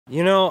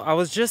You know, I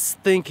was just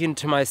thinking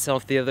to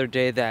myself the other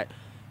day that,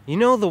 you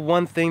know, the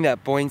one thing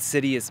that Boyne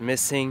City is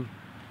missing?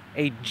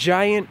 A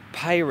giant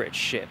pirate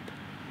ship.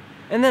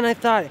 And then I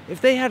thought, if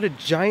they had a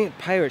giant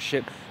pirate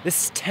ship,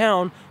 this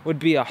town would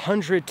be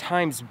 100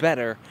 times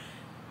better.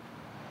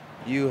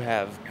 You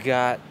have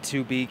got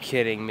to be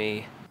kidding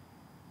me.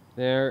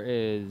 There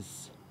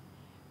is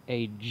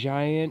a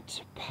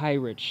giant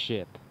pirate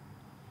ship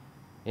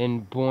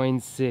in Boyne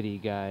City,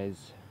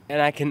 guys.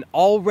 And I can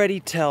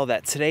already tell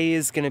that today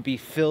is going to be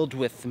filled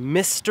with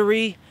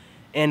mystery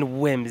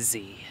and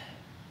whimsy.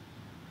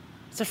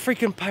 It's a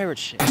freaking pirate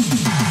ship.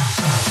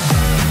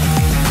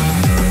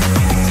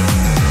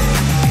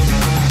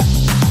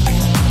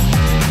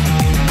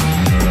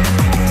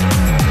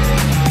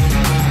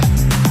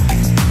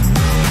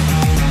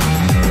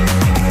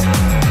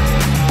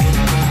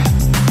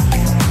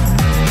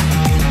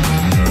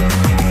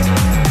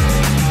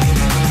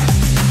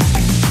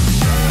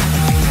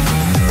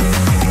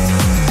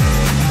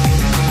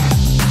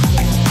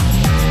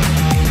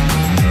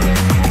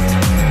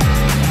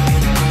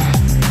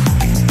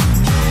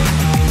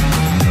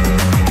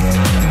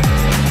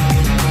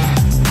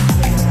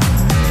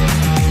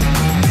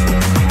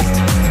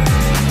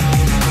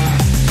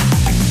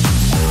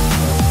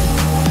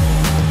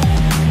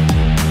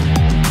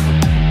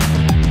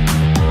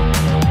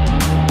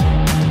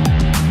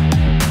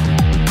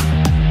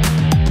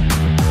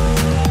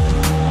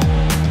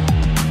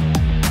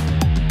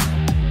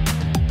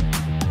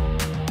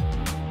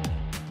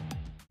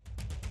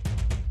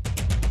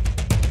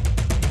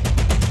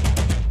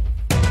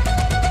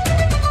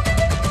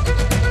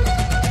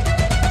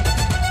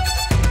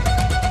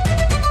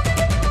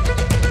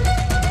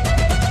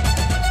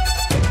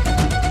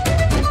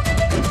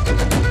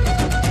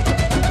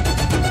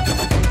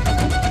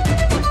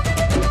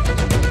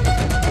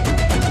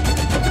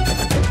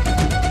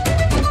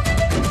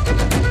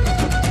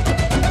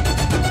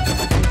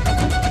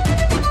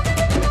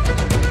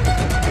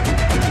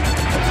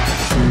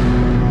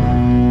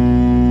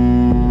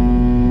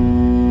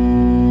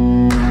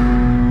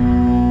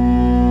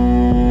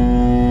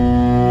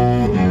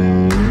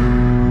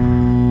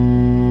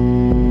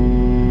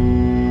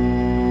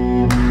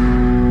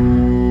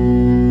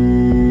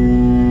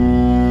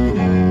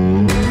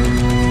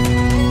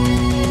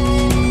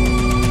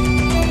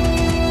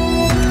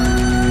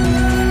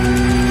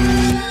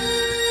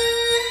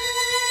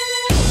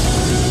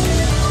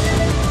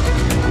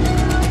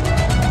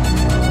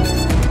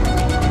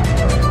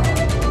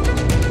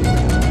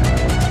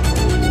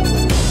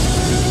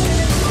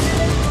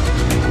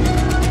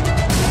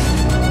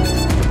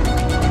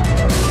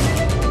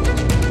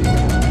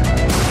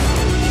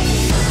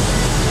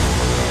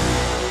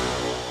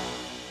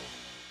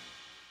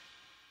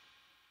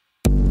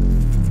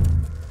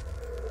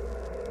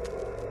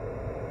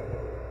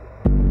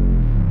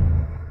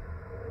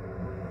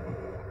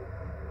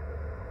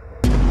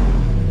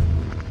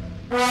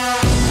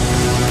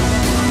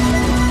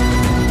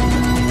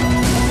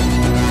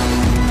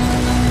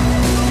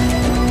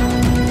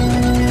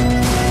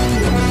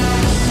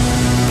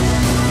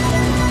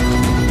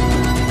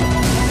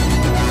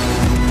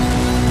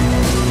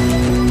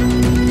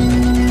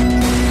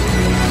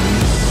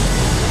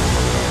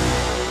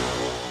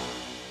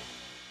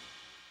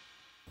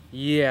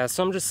 Yeah,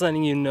 so I'm just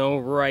letting you know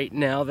right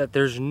now that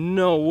there's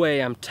no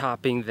way I'm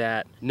topping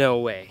that. No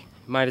way.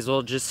 Might as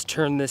well just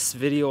turn this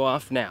video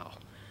off now,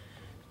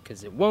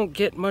 because it won't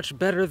get much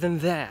better than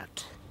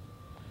that.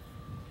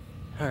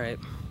 Alright.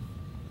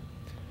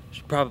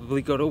 Should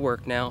probably go to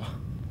work now.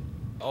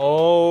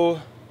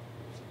 Oh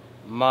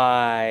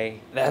my,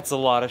 that's a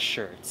lot of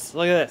shirts.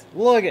 Look at this.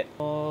 Look at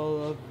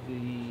all of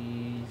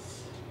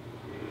these.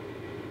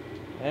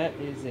 That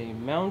is a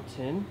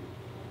mountain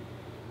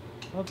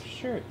of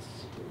shirts.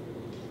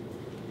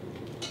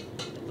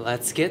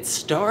 Let's get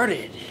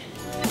started.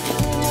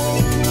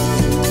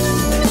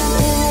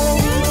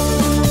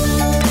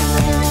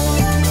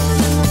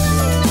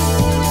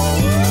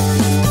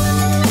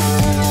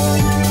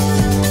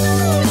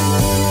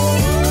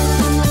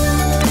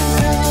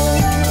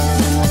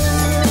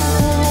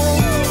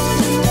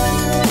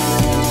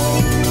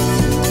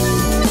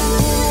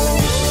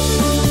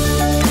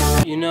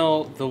 You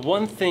know, the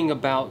one thing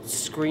about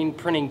screen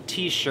printing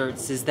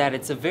t-shirts is that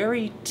it's a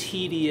very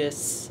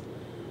tedious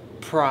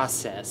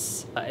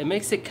process. It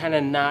makes it kind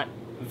of not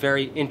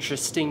very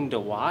interesting to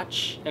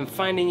watch, and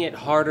finding it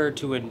harder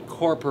to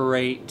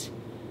incorporate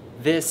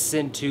this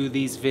into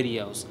these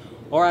videos.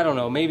 Or I don't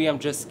know, maybe I'm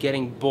just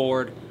getting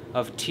bored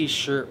of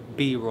t-shirt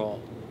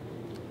B-roll.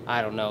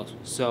 I don't know.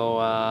 So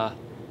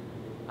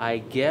I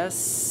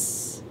guess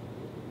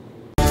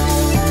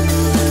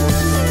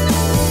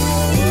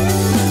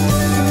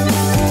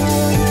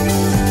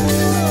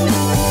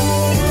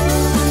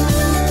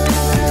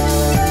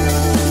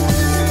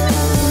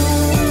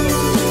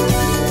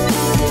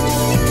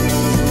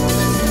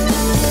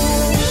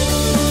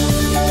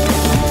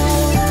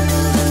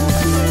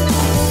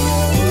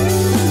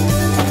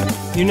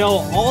you know,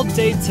 all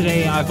day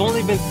today I've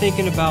only been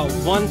thinking about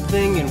one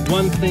thing and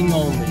one thing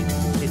only.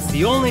 It's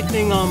the only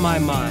thing on my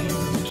mind.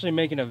 actually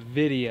making a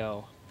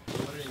video.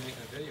 What are you making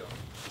a video?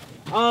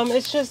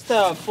 It's just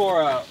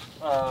for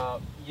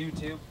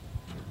YouTube.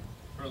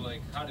 For like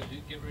how to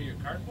get rid of your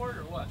cardboard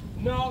or what?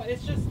 No,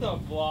 it's just a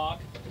vlog.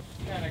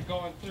 Kind of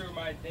going through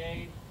my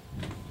day.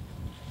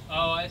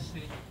 Oh, I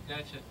see.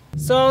 Gotcha.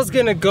 So I was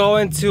gonna go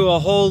into a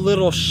whole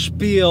little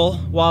spiel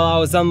while I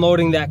was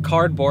unloading that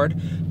cardboard,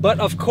 but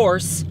of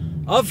course,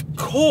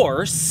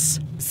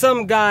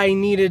 some guy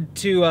needed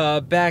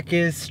to back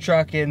his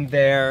truck in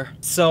there,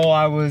 so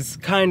I was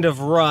kind of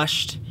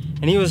rushed,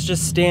 and he was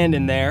just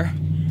standing there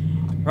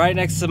right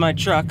next to my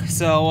truck.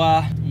 So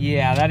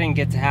yeah, that didn't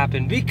get to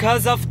happen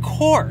because of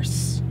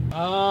course.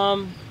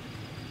 Can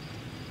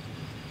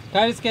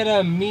I just get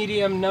a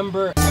medium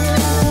number?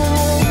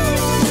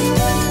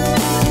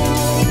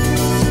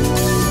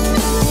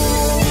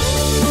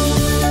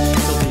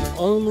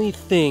 Only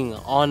thing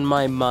on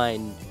my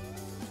mind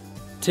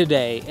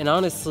today, and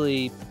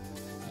honestly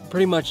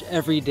pretty much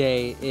every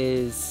day,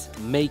 is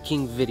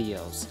making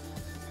videos.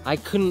 I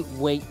couldn't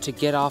wait to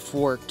get off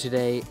work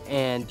today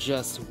and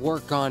just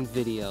work on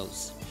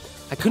videos.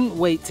 I couldn't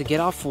wait to get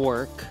off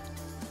work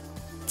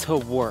to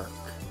work.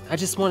 I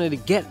just want to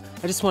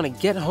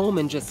get home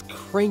and just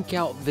crank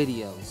out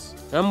videos.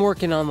 And I'm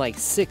working on like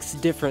 6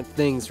 different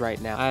things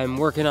right now. I'm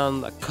working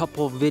on a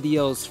couple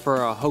videos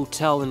for a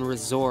hotel and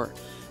resort.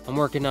 I'm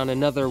working on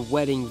another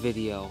wedding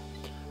video.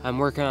 I'm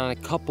working on a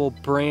couple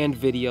brand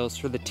videos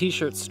for the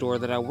t-shirt store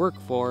that I work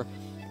for,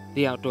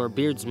 the Outdoor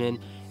Beardsman,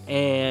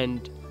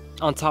 and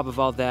on top of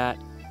all that,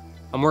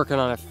 I'm working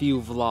on a few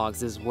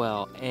vlogs as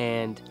well,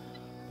 and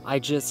I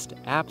just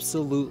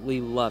absolutely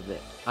love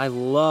it. I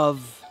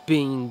love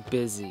being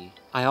busy.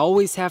 I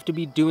always have to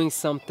be doing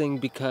something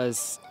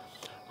because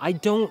I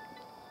don't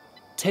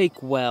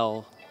take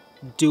well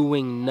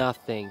doing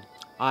nothing.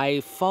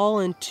 I fall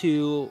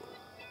into,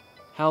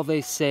 how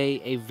they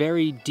say, a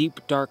very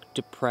deep, dark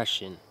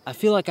depression. I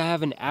feel like I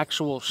have an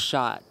actual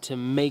shot to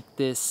make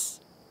this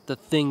the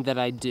thing that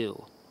I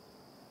do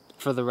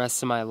for the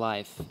rest of my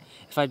life.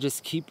 If I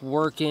just keep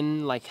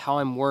working like how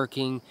I'm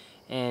working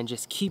and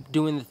just keep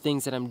doing the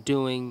things that I'm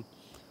doing,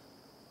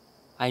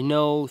 I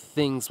know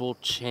things will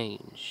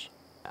change.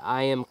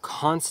 I am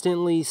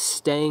constantly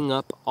staying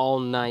up all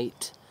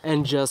night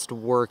and just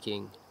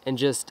working and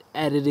just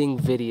editing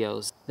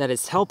videos. That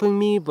is helping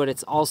me, but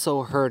it's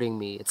also hurting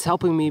me. It's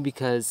helping me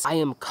because I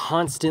am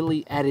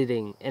constantly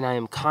editing and I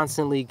am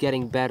constantly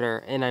getting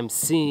better and I'm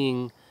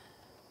seeing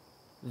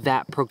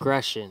that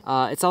progression.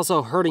 It's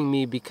also hurting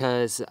me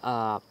because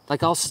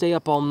like I'll stay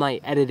up all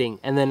night editing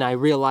and then I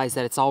realize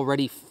that it's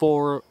already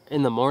 4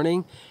 in the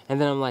morning and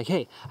then I'm like,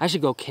 hey, I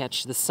should go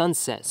catch the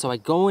sunset. So I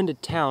go into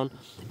town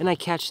and I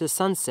catch the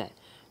sunset.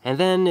 And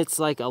then it's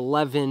like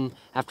 11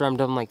 after I'm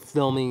done like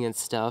filming and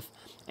stuff.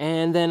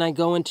 And then I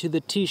go into the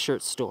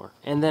t-shirt store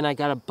and then I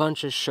got a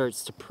bunch of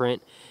shirts to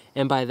print,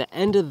 and by the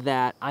end of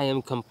that I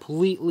am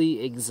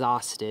completely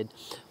exhausted,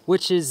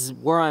 which is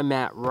where I'm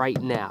at right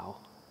now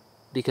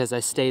because I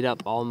stayed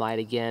up all night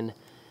again.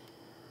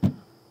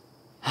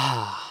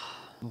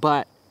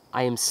 But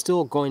I am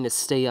still going to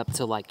stay up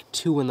till like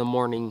 2 in the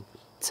morning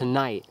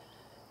tonight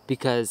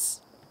because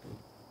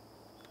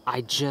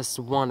I just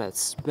want to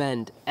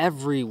spend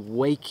every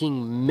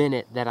waking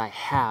minute that I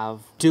have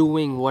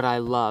doing what I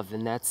love,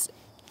 and that's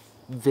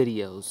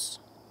videos.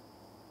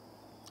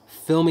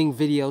 Filming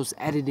videos,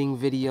 editing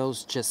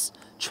videos, just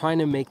trying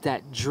to make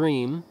that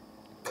dream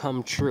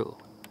come true.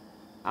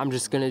 I'm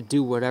just gonna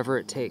do whatever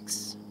it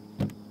takes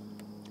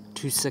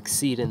to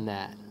succeed in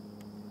that.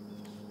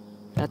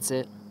 That's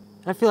it.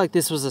 I feel like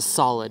this was a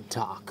solid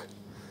talk.